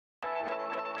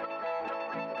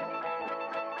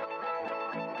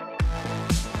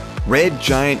Red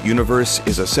Giant Universe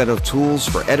is a set of tools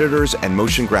for editors and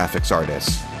motion graphics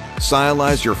artists.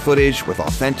 Stylize your footage with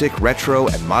authentic retro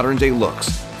and modern-day looks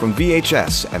from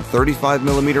VHS and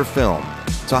 35mm film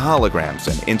to holograms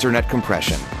and internet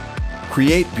compression.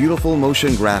 Create beautiful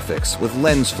motion graphics with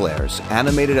lens flares,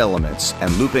 animated elements,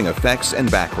 and looping effects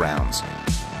and backgrounds.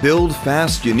 Build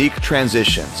fast, unique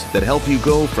transitions that help you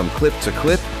go from clip to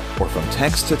clip or from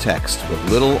text to text with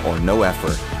little or no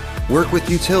effort. Work with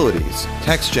utilities,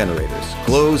 text generators,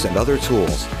 glows, and other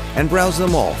tools, and browse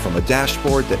them all from a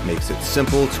dashboard that makes it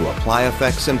simple to apply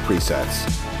effects and presets.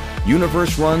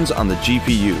 Universe runs on the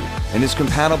GPU and is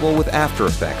compatible with After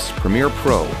Effects, Premiere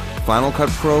Pro, Final Cut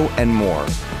Pro, and more.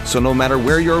 So no matter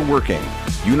where you're working,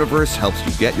 Universe helps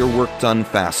you get your work done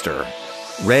faster.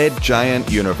 Red Giant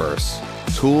Universe.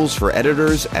 Tools for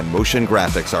editors and motion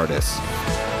graphics artists.